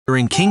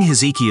During King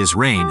Hezekiah's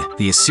reign,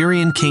 the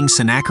Assyrian king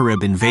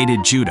Sennacherib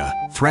invaded Judah,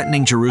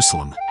 threatening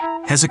Jerusalem.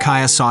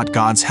 Hezekiah sought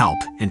God's help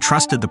and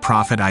trusted the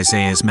prophet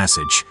Isaiah's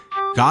message.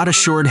 God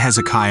assured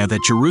Hezekiah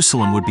that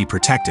Jerusalem would be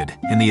protected,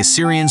 and the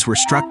Assyrians were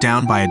struck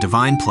down by a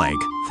divine plague,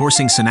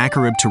 forcing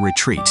Sennacherib to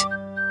retreat.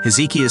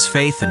 Hezekiah's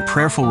faith and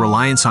prayerful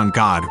reliance on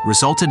God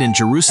resulted in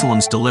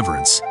Jerusalem's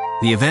deliverance.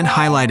 The event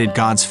highlighted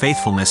God's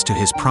faithfulness to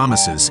his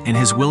promises and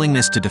his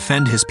willingness to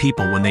defend his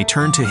people when they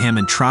turned to him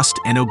in trust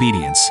and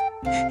obedience.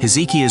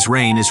 Hezekiah's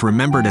reign is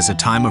remembered as a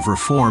time of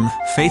reform,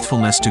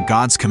 faithfulness to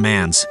God's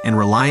commands, and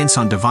reliance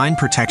on divine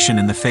protection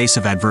in the face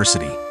of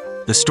adversity.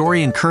 The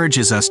story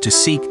encourages us to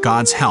seek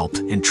God's help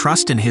and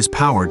trust in his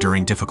power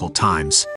during difficult times.